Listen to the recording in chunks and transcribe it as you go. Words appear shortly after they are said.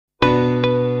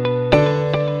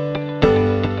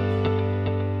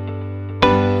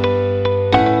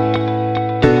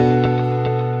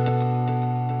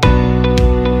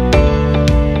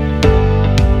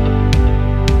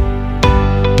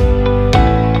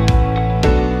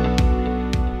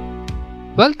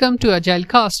Welcome to Agile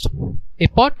Cast, a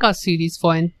podcast series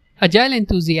for an Agile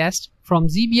enthusiast from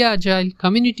Xebia Agile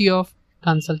community of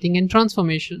consulting and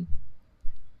transformation.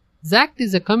 ZACT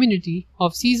is a community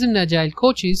of seasoned Agile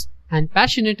coaches and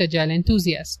passionate Agile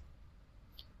enthusiasts.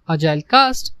 Agile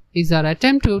Cast is our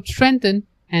attempt to strengthen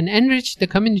and enrich the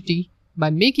community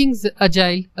by making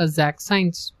Agile a ZACT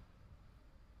science.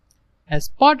 As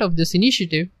part of this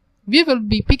initiative, we will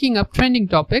be picking up trending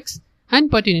topics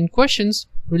and pertinent questions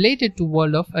related to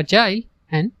world of Agile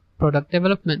and product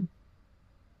development.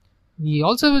 We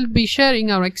also will be sharing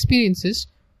our experiences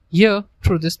here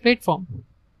through this platform.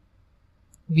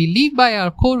 We live by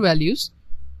our core values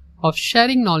of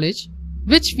sharing knowledge,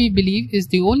 which we believe is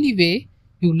the only way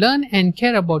you learn and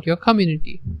care about your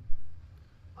community.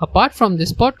 Apart from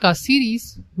this podcast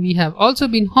series, we have also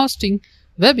been hosting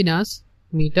webinars,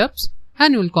 meetups,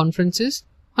 annual conferences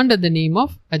under the name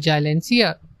of Agile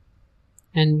NCR.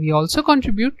 And we also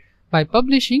contribute by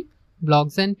publishing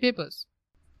blogs and papers.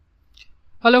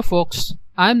 Hello folks,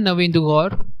 I am Naveen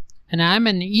Dugor and I am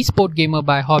an esport gamer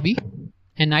by hobby,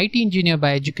 an IT engineer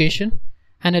by education,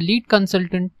 and a lead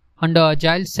consultant under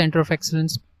Agile Center of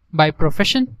Excellence by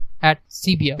profession at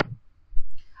Xebia.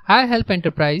 I help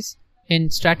enterprise in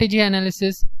strategy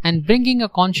analysis and bringing a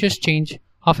conscious change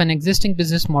of an existing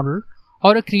business model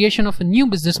or a creation of a new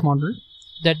business model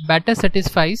that better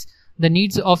satisfies the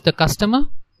needs of the customer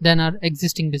than our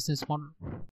existing business model.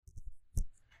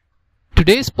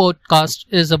 Today's podcast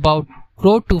is about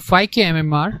Road to 5K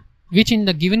MMR, which in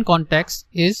the given context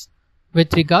is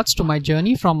with regards to my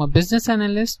journey from a business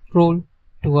analyst role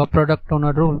to a product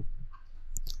owner role.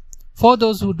 For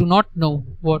those who do not know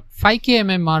what 5K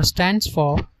MMR stands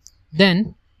for,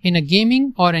 then in a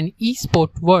gaming or an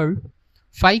esport world,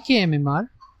 5K MMR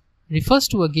refers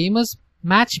to a gamer's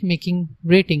matchmaking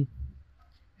rating,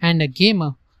 and a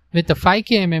gamer with a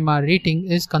 5K MMR rating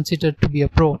is considered to be a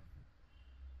pro.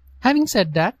 Having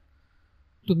said that,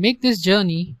 to make this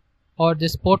journey or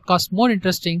this podcast more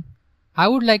interesting, I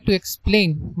would like to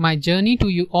explain my journey to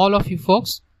you, all of you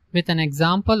folks, with an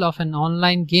example of an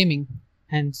online gaming,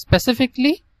 and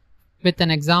specifically with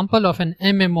an example of an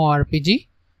MMORPG,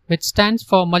 which stands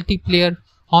for multiplayer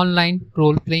online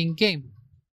role-playing game.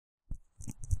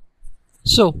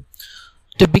 So,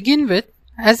 to begin with,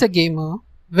 as a gamer,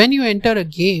 when you enter a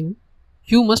game,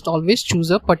 you must always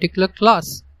choose a particular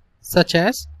class, such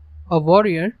as a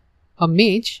warrior, a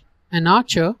mage, an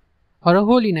archer, or a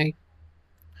holy knight.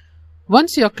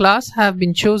 Once your class have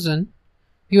been chosen,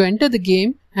 you enter the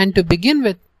game, and to begin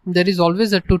with, there is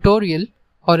always a tutorial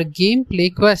or a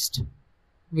gameplay quest,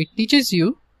 which teaches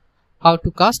you how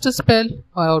to cast a spell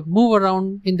or move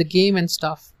around in the game and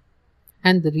stuff.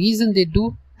 And the reason they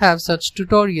do have such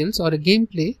tutorials or a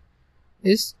gameplay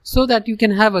is so that you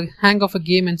can have a hang of a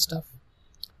game and stuff.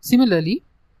 Similarly,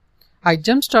 I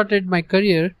jump-started my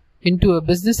career into a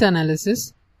business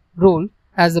analysis role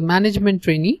as a management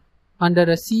trainee under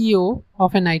a CEO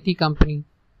of an IT company,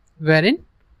 wherein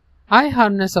I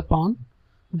harness upon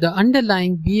the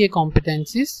underlying BA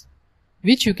competencies,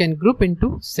 which you can group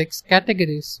into 6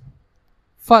 categories.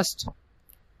 First,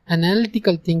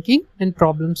 analytical thinking and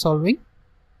problem solving.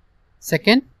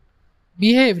 Second,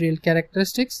 behavioral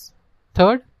characteristics.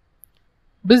 Third,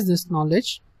 business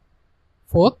knowledge.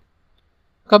 Fourth,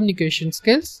 communication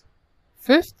skills.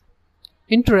 Fifth,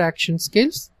 interaction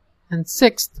skills. And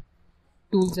sixth,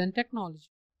 tools and technology.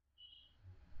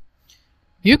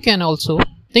 You can also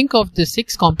think of the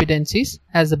 6 competencies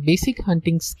as a basic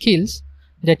hunting skills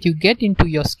that you get into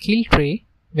your skill tray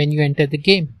when you enter the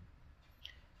game.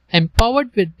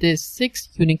 Empowered with these 6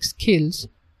 unique skills,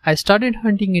 I started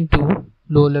hunting into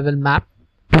low-level map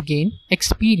to gain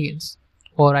experience,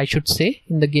 or I should say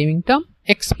in the gaming term,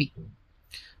 XP.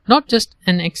 Not just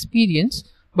an experience,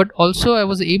 but also I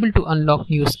was able to unlock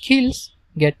new skills,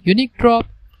 get unique drop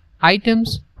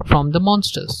items from the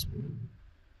monsters.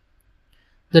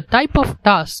 The type of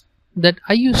tasks that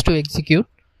I used to execute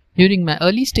during my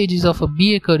early stages of a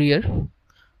BA career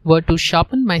were to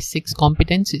sharpen my 6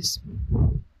 competencies.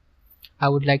 I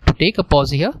would like to take a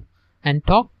pause here and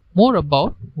talk more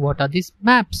about what are these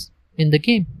maps in the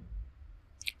game.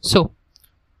 So,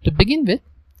 to begin with,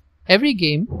 every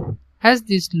game has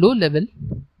these low-level,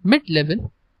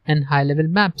 mid-level, and high-level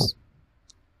maps,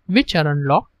 which are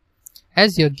unlocked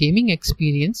as your gaming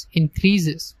experience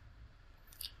increases.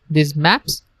 These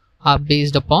maps are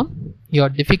based upon your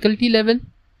difficulty level,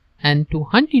 and to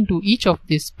hunt into each of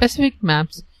these specific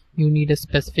maps, you need a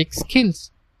specific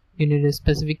skills, you need a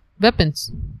specific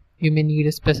weapons, you may need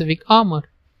a specific armor,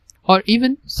 or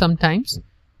even sometimes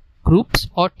groups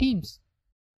or teams.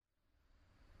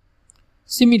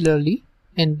 Similarly,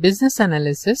 in business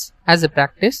analysis as a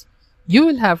practice, you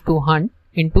will have to hunt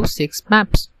into 6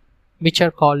 maps, which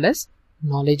are called as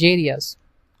knowledge areas.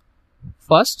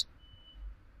 First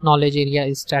knowledge area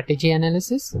is strategy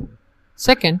analysis.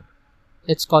 Second,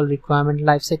 it's called requirement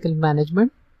lifecycle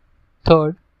management.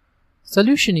 Third,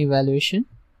 solution evaluation.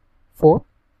 Fourth,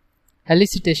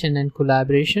 elicitation and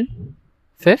collaboration.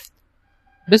 Fifth,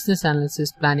 business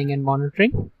analysis, planning and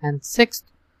monitoring. And sixth,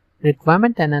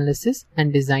 requirement analysis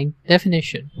and design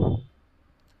definition.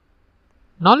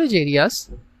 Knowledge areas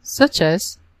such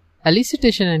as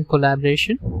elicitation and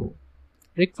collaboration,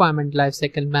 requirement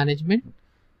lifecycle management,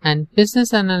 and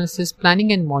business analysis,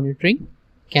 planning and monitoring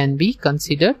can be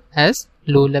considered as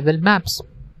low-level maps.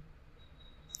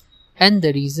 And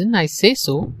the reason I say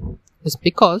so is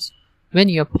because when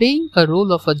you are playing a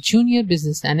role of a junior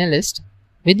business analyst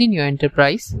within your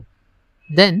enterprise,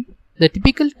 then the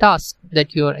typical tasks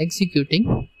that you are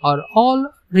executing are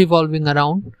all revolving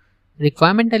around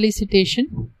requirement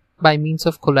elicitation by means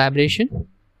of collaboration.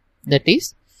 That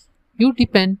is, you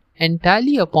depend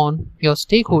entirely upon your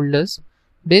stakeholders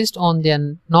based on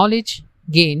their knowledge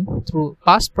gained through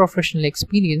past professional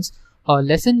experience or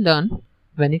lesson learned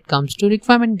when it comes to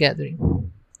requirement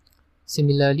gathering.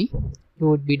 Similarly, you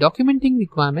would be documenting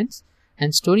requirements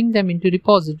and storing them into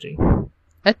repository.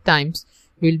 At times,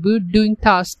 you will be doing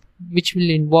tasks which will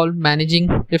involve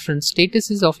managing different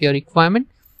statuses of your requirement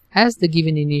as the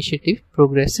given initiative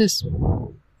progresses.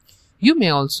 You may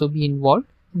also be involved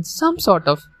in some sort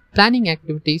of planning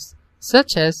activities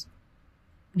such as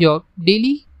your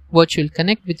daily virtual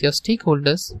connect with your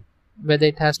stakeholders, whether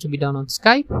it has to be done on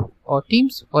Skype or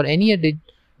Teams or any other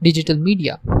digital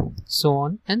media, so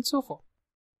on and so forth.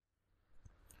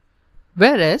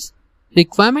 Whereas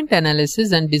requirement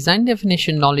analysis and design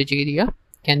definition knowledge area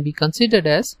can be considered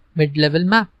as mid-level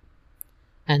map.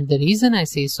 And the reason I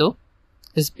say so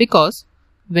is because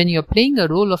when you're playing a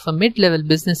role of a mid-level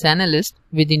business analyst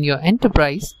within your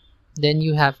enterprise, then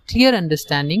you have clear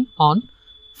understanding on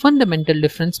fundamental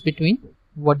difference between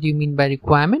what do you mean by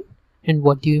requirement and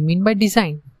what do you mean by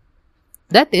design.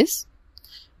 That is,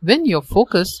 when your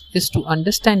focus is to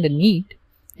understand a need,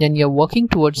 then you're working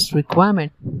towards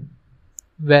requirement.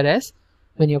 Whereas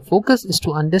when your focus is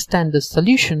to understand the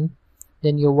solution,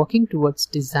 then you're working towards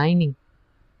designing.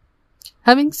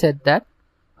 Having said that,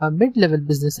 a mid-level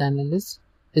business analyst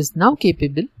is now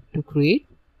capable to create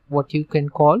what you can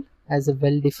call as a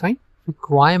well-defined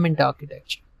requirement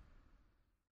architecture.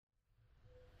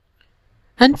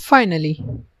 And finally,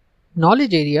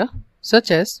 knowledge area such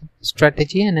as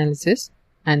strategy analysis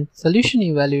and solution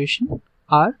evaluation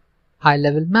are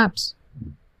high-level maps,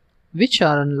 which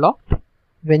are unlocked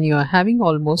when you are having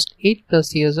almost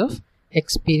 8+ years of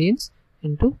experience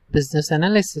into business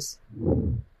analysis.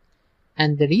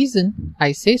 And the reason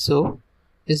I say so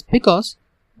is because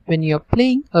when you are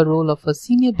playing a role of a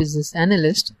senior business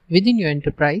analyst within your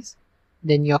enterprise,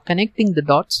 then you are connecting the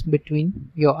dots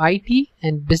between your IT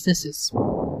and businesses,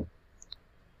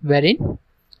 wherein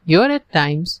you are at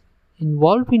times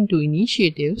involved into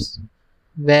initiatives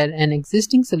where an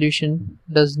existing solution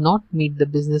does not meet the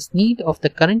business need of the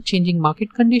current changing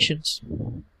market conditions,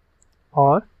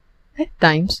 or at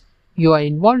times you are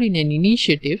involved in an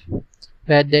initiative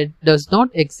where there does not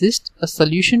exist a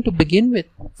solution to begin with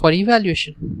for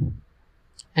evaluation.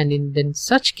 And in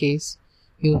such case,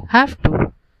 you have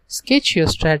to sketch your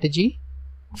strategy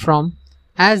from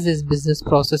as is business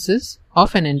processes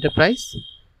of an enterprise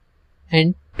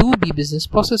and to be business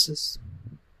processes.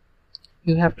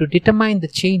 You have to determine the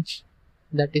change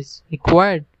that is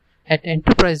required at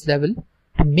enterprise level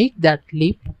to make that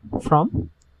leap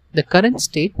from the current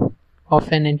state of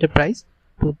an enterprise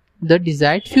to the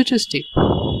desired future state.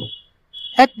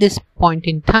 At this point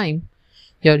in time,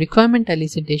 your requirement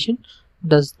elicitation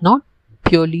does not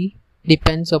purely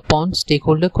depends upon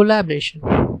stakeholder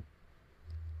collaboration.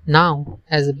 Now,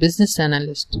 as a business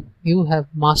analyst, you have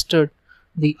mastered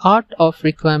the art of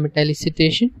requirement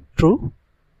elicitation through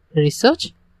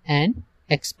research and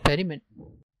experiment.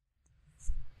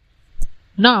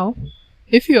 Now,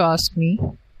 if you ask me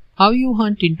how you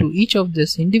hunt into each of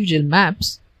these individual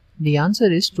maps, the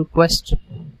answer is through quests.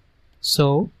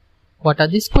 So, what are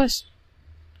these quests?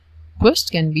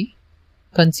 Quests can be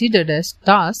considered as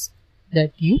tasks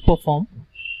that you perform,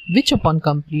 which upon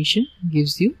completion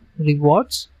gives you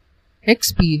rewards,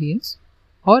 experience,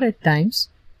 or at times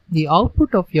the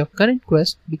output of your current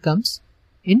quest becomes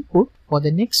input for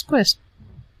the next quest.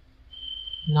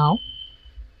 Now,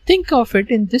 think of it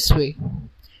in this way.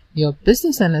 Your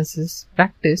business analysis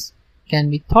practice can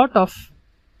be thought of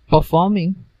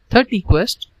performing 30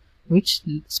 quests which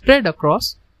spread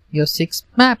across your 6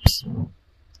 maps.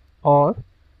 Or,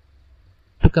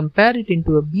 to compare it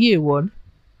into a BA word,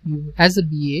 as a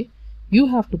BA, you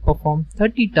have to perform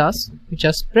 30 tasks which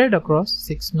are spread across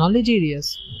 6 knowledge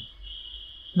areas.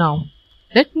 Now,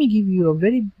 let me give you a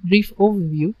very brief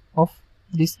overview of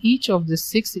each of these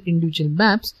 6 individual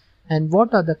maps and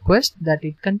what are the quests that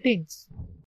it contains.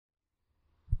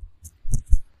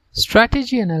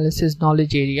 Strategy Analysis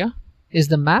Knowledge Area is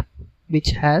the map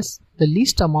which has the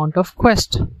least amount of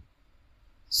quests.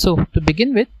 So, to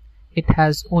begin with, it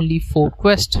has only 4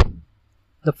 quests.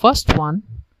 The first one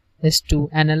is to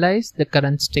analyze the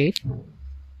current state.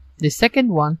 The second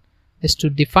one is to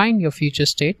define your future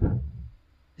state.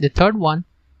 The third one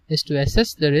is to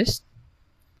assess the risk.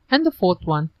 And the fourth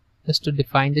one is to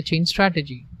define the change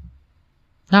strategy.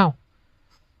 Now,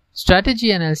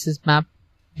 strategy analysis map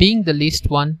being the least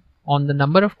one on the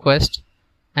number of quests,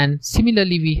 and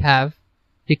similarly we have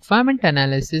requirement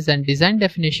analysis and design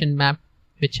definition map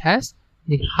which has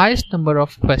the highest number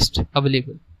of quests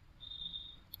available.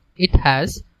 It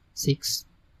has 6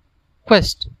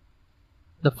 quests.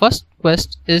 The first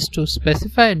quest is to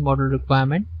specify and model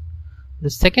requirement. The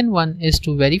second one is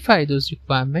to verify those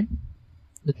requirements.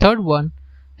 The third one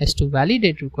is to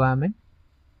validate requirement.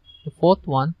 The fourth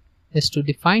one is to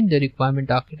define the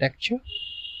requirement architecture.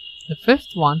 The fifth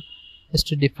one is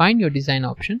to define your design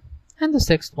option. And the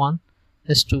sixth one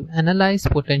is to analyze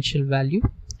potential value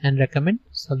and recommend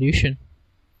solution.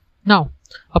 Now,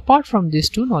 apart from these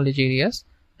 2 knowledge areas,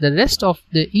 the rest of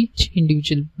each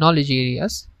individual knowledge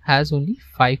areas has only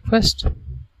 5 quests.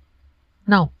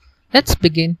 Now, let's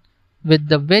begin with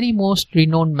the very most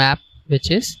renowned map, which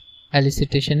is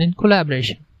elicitation and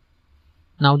collaboration.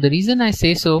 Now, the reason I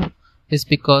say so is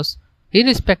because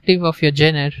irrespective of your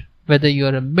genre, whether you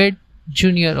are a mid,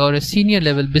 junior or a senior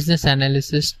level business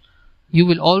analyst, you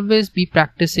will always be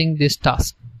practicing this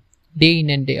task day in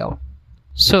and day out.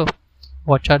 So,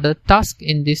 what are the tasks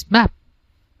in this map?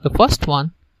 The first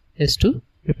one is to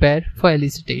prepare for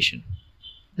elicitation.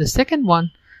 The second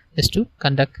one is to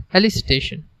conduct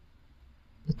elicitation.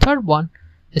 The third one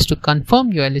is to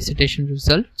confirm your elicitation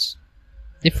results.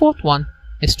 The fourth one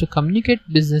is to communicate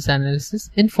business analysis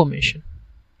information.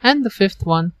 And the fifth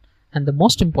one, and the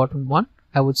most important one,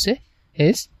 I would say,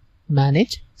 is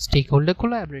manage stakeholder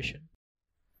collaboration.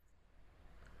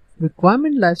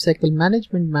 Requirement Lifecycle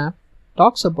Management Map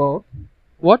talks about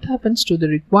what happens to the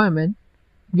requirement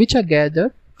which are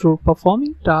gathered through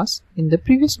performing tasks in the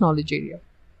previous knowledge area,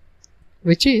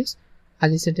 which is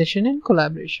elicitation and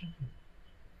collaboration.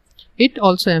 It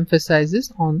also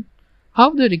emphasizes on how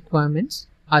the requirements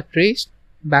are traced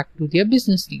back to their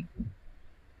business need,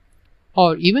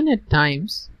 or even at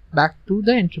times back to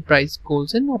the enterprise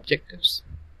goals and objectives.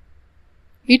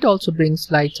 It also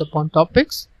brings lights upon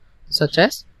topics such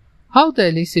as how the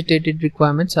elicited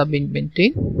requirements are being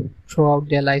maintained throughout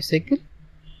their life cycle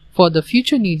for the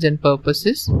future needs and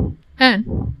purposes,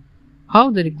 and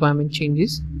how the requirement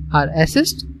changes are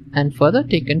assessed and further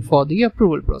taken for the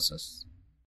approval process.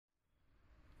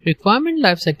 Requirement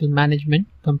Lifecycle Management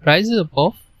comprises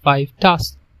of 5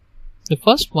 tasks. The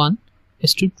first one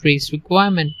is to trace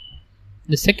requirement.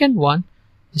 The second one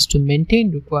is to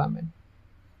maintain requirement.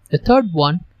 The third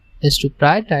one is to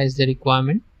prioritize the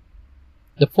requirement.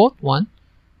 The fourth one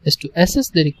is to assess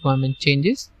the requirement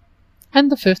changes.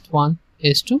 And the fifth one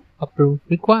is to approve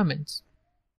requirements.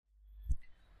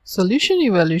 Solution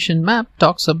Evaluation Map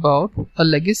talks about a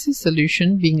legacy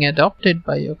solution being adopted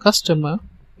by your customer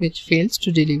which fails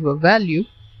to deliver value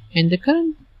in the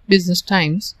current business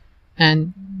times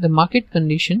and the market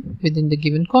condition within the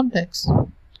given context.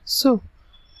 So,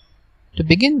 to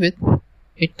begin with,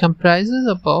 it comprises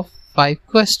of 5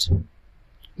 quests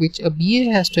which a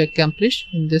BA has to accomplish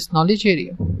in this knowledge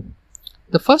area.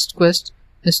 The first quest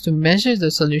is to measure the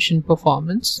solution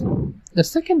performance. The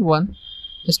second one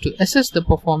is to assess the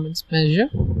performance measure.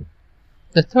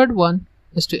 The third one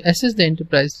is to assess the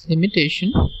enterprise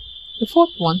limitation. The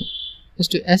fourth one is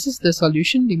to assess the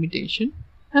solution limitation.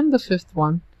 And the fifth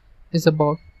one is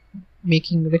about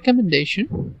making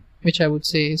recommendation, which I would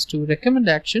say is to recommend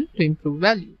action to improve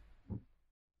value.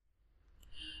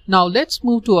 Now let's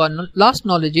move to our last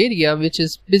knowledge area, which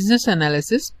is business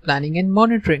analysis, planning and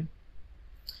monitoring.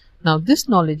 Now this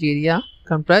knowledge area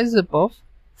comprises of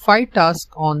 5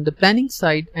 tasks on the planning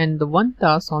side and the 1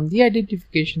 task on the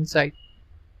identification side.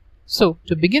 So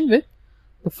to begin with,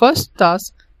 the first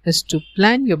task is to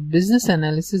plan your business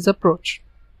analysis approach.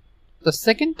 The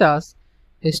second task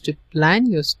is to plan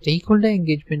your stakeholder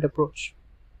engagement approach.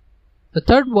 The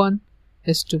third one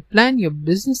is to plan your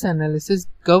business analysis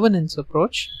governance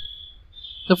approach.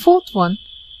 The fourth one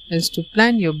is to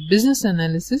plan your business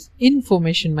analysis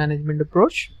information management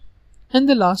approach. And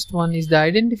the last one is the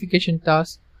identification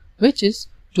task, which is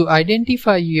to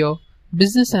identify your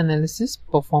business analysis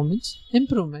performance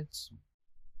improvements.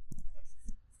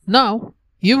 Now,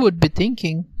 you would be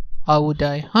thinking, how would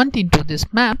I hunt into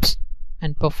these maps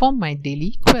and perform my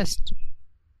daily quest?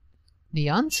 The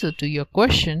answer to your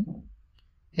question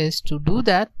is to do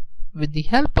that with the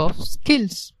help of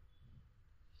skills.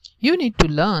 You need to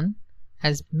learn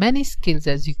as many skills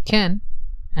as you can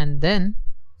and then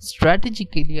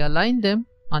strategically align them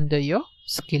under your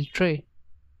skill tray.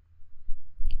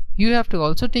 You have to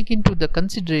also take into the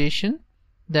consideration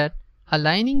that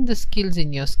aligning the skills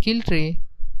in your skill tray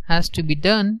has to be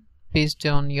done based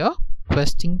on your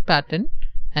questing pattern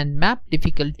and map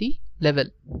difficulty level.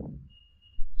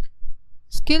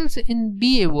 Skills in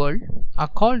BA world are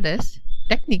called as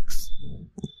techniques,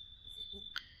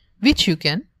 which you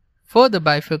can further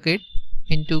bifurcate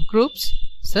into groups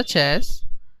such as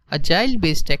agile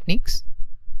based techniques,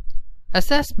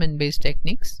 assessment based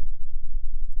techniques,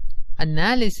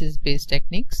 analysis based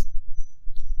techniques,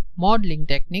 modeling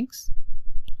techniques,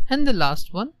 and the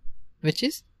last one, which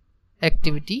is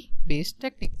activity based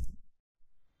techniques.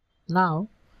 Now,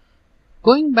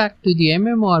 going back to the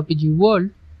MMORPG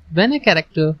world, when a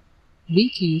character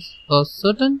reaches a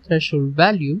certain threshold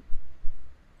value,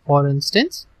 for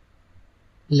instance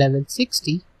level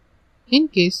 60 in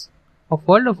case of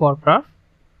World of Warcraft,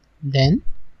 then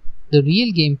the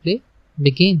real gameplay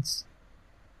begins,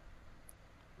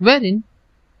 wherein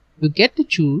you get to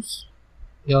choose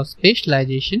your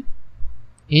specialization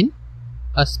in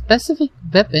a specific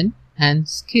weapon and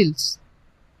skills.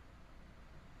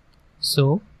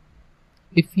 So,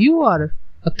 if you are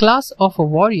a class of a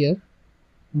warrior,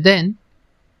 then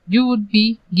you would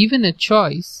be given a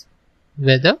choice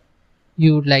whether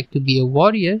you would like to be a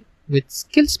warrior with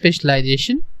skill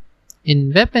specialization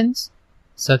in weapons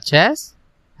such as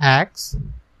axe,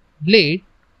 blade,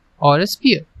 or a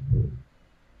spear.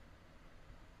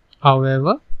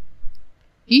 However,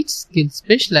 each skill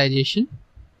specialization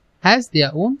has their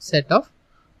own set of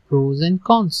pros and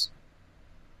cons.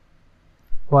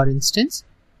 For instance,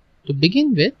 to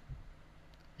begin with,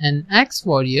 an axe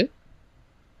warrior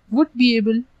would be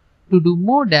able to do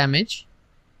more damage,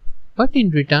 but in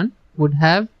return would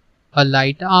have a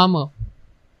light armor,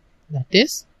 that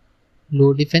is,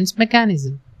 low defense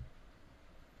mechanism.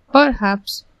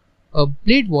 Perhaps a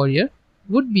blade warrior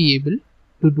would be able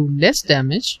to do less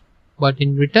damage, but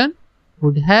in return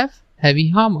would have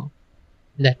heavy armor,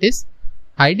 that is,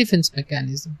 high defense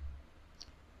mechanism.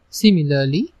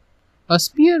 Similarly, a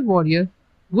spear warrior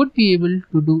would be able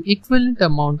to do equivalent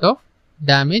amount of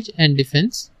damage and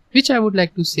defense, which I would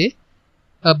like to say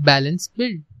a balanced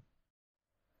build.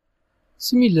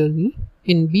 Similarly,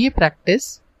 in BA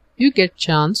practice, you get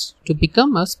chance to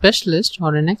become a specialist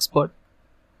or an expert.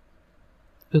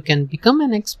 You can become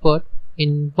an expert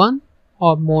in one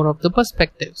or more of the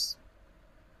perspectives.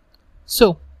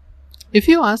 So, if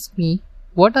you ask me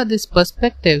what are these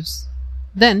perspectives,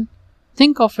 then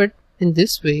think of it in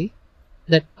this way,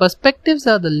 that perspectives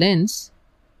are the lens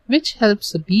which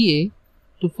helps a BA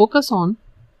to focus on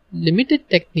limited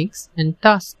techniques and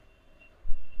tasks.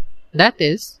 That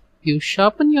is, you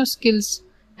sharpen your skills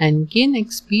and gain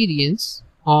experience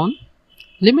on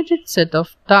limited set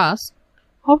of tasks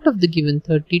out of the given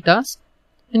 30 tasks,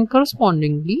 and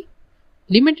correspondingly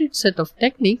limited set of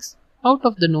techniques out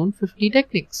of the known 50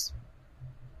 techniques.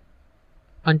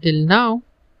 Until now,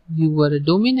 you were a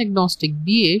domain agnostic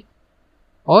BA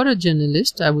or a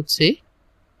journalist, I would say,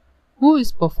 who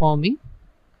is performing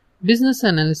business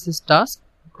analysis tasks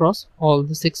across all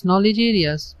the 6 knowledge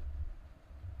areas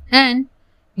and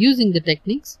using the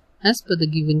techniques as per the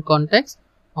given context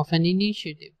of an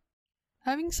initiative.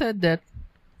 Having said that,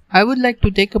 I would like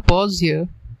to take a pause here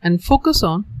and focus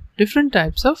on different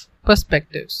types of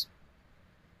perspectives.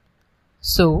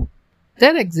 So,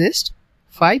 there exist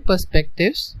 5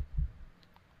 perspectives.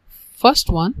 First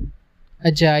one,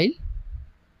 agile.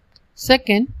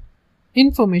 Second,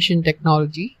 information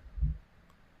technology.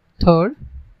 Third,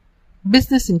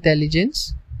 business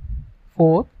intelligence.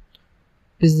 Fourth,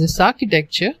 business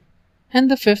architecture. And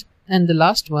the fifth and the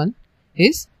last one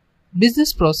is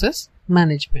business process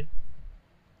management.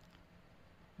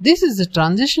 This is the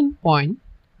transition point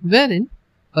wherein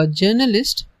a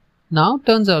journalist now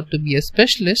turns out to be a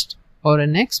specialist or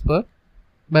an expert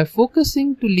by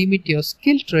focusing to limit your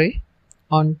skill tray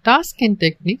on tasks and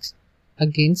techniques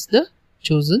against the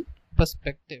chosen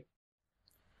perspective.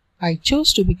 I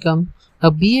chose to become a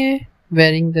BA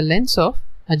wearing the lens of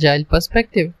agile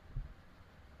perspective.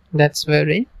 That's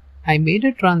wherein I made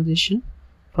a transition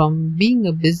from being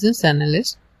a business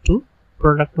analyst to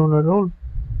product owner role.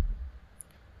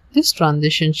 This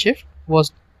transition shift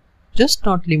was just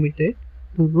not limited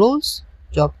to roles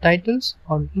job titles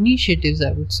or initiatives,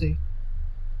 I would say.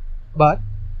 But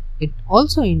it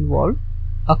also involved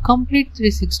a complete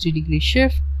 360-degree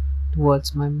shift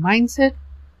towards my mindset,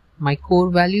 my core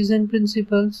values and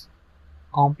principles,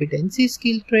 competency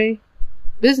skill tray,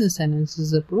 business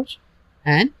analysis approach,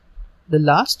 and the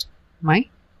last, my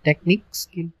technique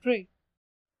skill tray.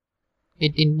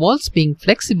 It involves being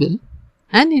flexible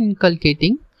and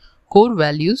inculcating core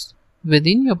values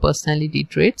within your personality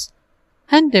traits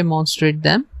and demonstrate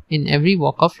them in every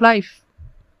walk of life.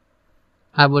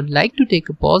 I would like to take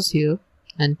a pause here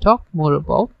and talk more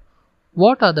about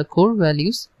what are the core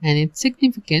values and its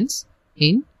significance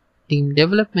in team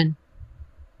development.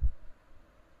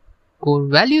 Core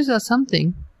values are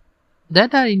something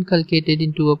that are inculcated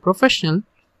into a professional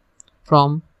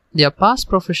from their past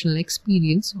professional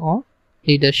experience or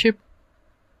leadership.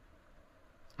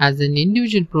 As an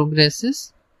individual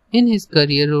progresses in his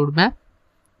career roadmap,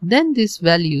 then these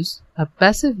values are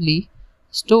passively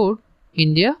stored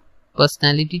in their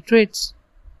personality traits.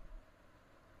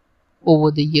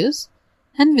 Over the years,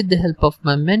 and with the help of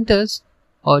my mentors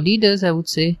or leaders, I would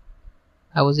say,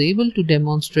 I was able to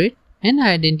demonstrate and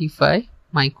identify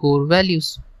my core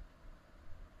values.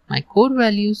 My core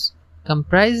values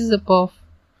comprises of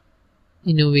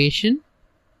innovation,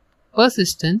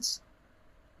 persistence,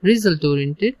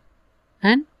 result-oriented,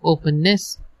 and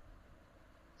openness.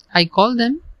 I call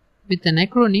them with an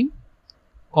acronym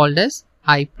called as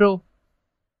IPRO.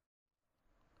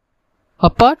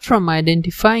 Apart from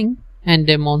identifying and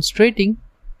demonstrating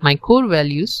my core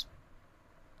values,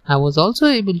 I was also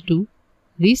able to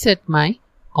reset my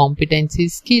competency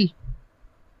skill,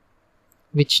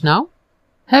 which now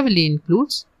heavily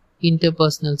includes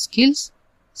interpersonal skills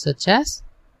such as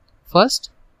first,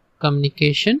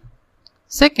 communication,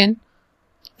 second,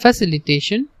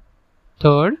 facilitation,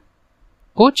 third,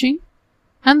 coaching,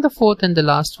 and the fourth and the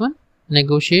last one,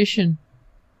 negotiation.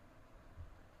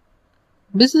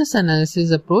 Business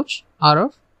analysis approach are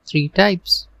of three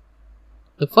types.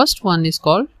 The first one is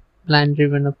called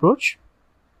plan-driven approach.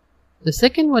 The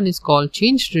second one is called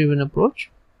change-driven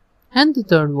approach. And the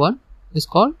third one is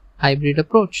called hybrid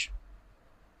approach.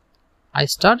 I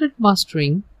started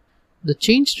mastering the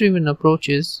change-driven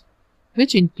approaches,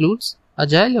 which includes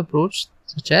agile approach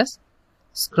such as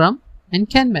Scrum and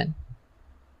Kanban.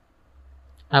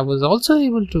 I was also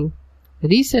able to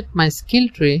reset my skill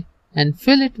tray and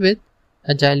fill it with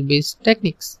agile-based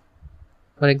techniques.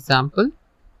 For example,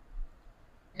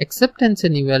 acceptance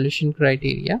and evaluation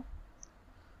criteria,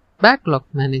 backlog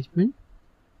management,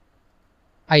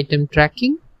 item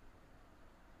tracking,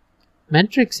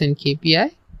 metrics and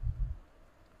KPI,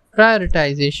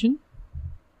 prioritization,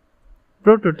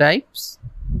 prototypes,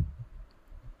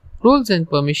 roles and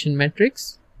permission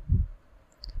metrics,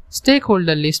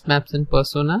 stakeholder list maps and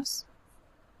personas,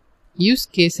 use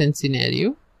case and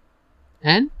scenario,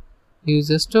 and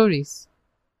user stories.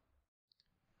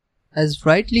 As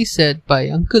rightly said by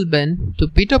Uncle Ben to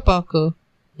Peter Parker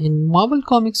in Marvel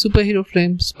Comics superhero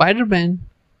film Spider-Man,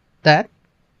 that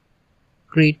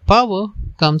great power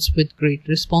comes with great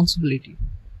responsibility.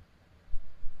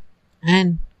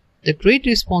 And the great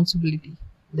responsibility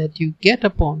that you get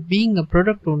upon being a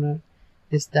product owner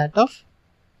is that of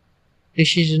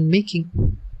decision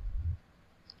making.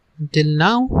 Until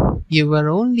now, you were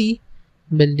only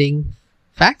building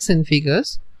facts and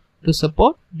figures to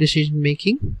support decision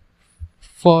making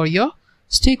for your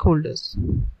stakeholders.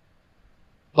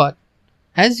 But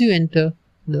as you enter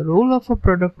the role of a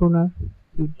product owner,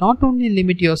 you not only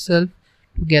limit yourself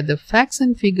to gather facts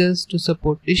and figures to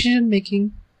support decision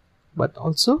making, but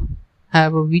also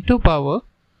have a veto power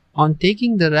on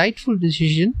taking the rightful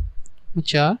decision,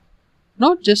 which are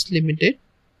not just limited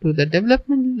to the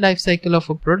development life cycle of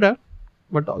a product,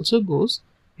 but also goes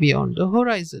beyond the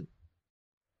horizon.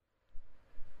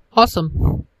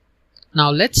 Awesome. Now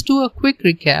let's do a quick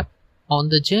recap on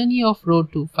the journey of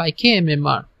Road to 5K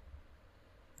MMR.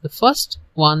 The first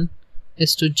one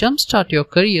is to jumpstart your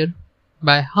career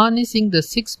by harnessing the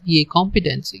 6BA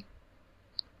competency.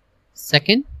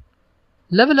 Second,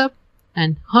 level up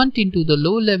and hunt into the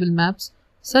low-level maps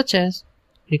such as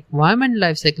requirement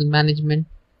lifecycle management,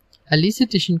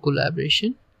 elicitation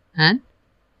collaboration, and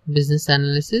business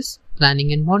analysis,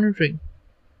 planning and monitoring.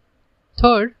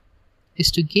 Third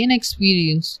is to gain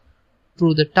experience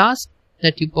through the tasks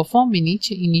that you perform in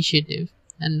each initiative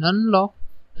and unlock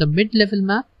the mid-level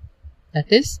map,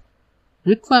 that is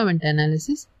requirement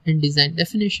analysis and design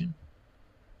definition.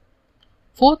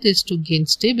 Fourth is to gain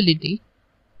stability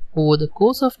over the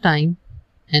course of time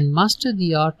and master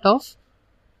the art of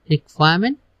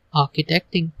requirement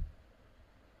architecting.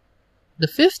 The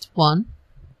fifth one,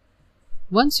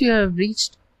 once you have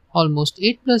reached almost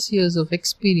 8+ years of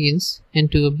experience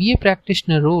into a BA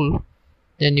practitioner role,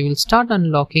 then you will start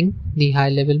unlocking the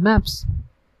high-level maps.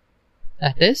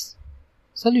 That is,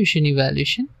 solution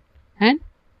evaluation and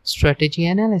strategy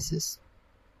analysis.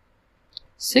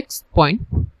 6th point,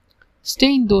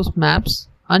 stay in those maps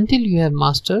until you have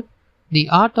mastered the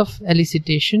art of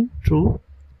elicitation through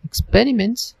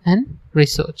experiments and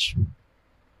research.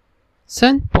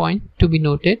 7th point to be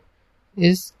noted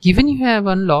is, given you have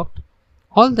unlocked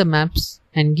all the maps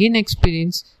and gain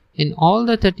experience in all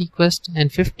the 30 quests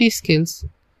and 50 skills,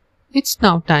 it's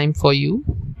now time for you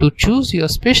to choose your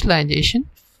specialization,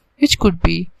 which could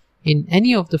be in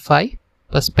any of the 5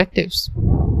 perspectives.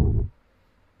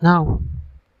 Now,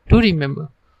 to remember,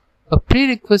 a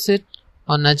prerequisite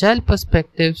on Agile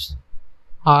perspectives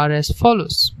are as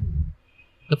follows.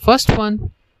 The first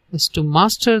one is to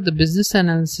master the business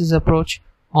analysis approach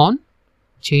on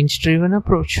change-driven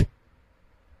approach.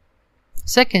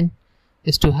 Second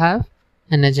is to have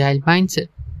an Agile mindset,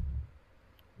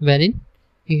 wherein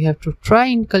you have to try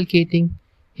inculcating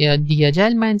the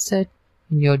Agile mindset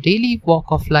in your daily walk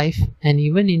of life and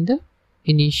even in the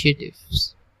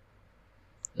initiatives.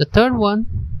 The third one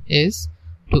is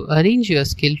to arrange your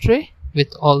skill tray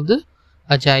with all the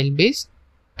Agile-based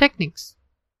techniques.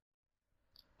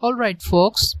 Alright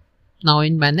folks, now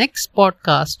in my next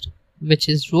podcast, which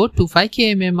is Road to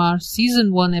 5K MMR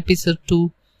Season 1 Episode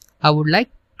 2, I would like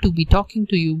to be talking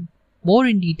to you more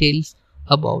in details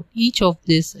about each of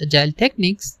these Agile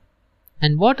techniques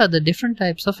and what are the different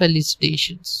types of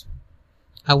elicitations.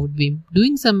 I would be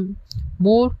doing some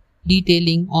more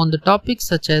detailing on the topics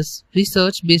such as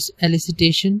research-based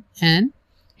elicitation and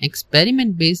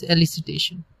experiment-based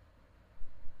elicitation.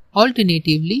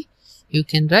 Alternatively, you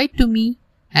can write to me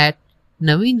at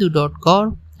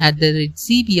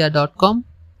navindu.gaur@zbr.com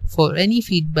for any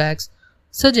feedbacks,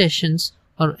 suggestions,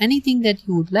 or anything that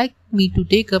you would like me to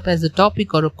take up as a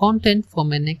topic or a content for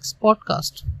my next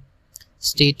podcast.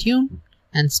 Stay tuned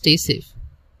and stay safe.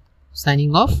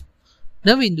 Signing off,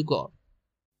 Navindu Gaur.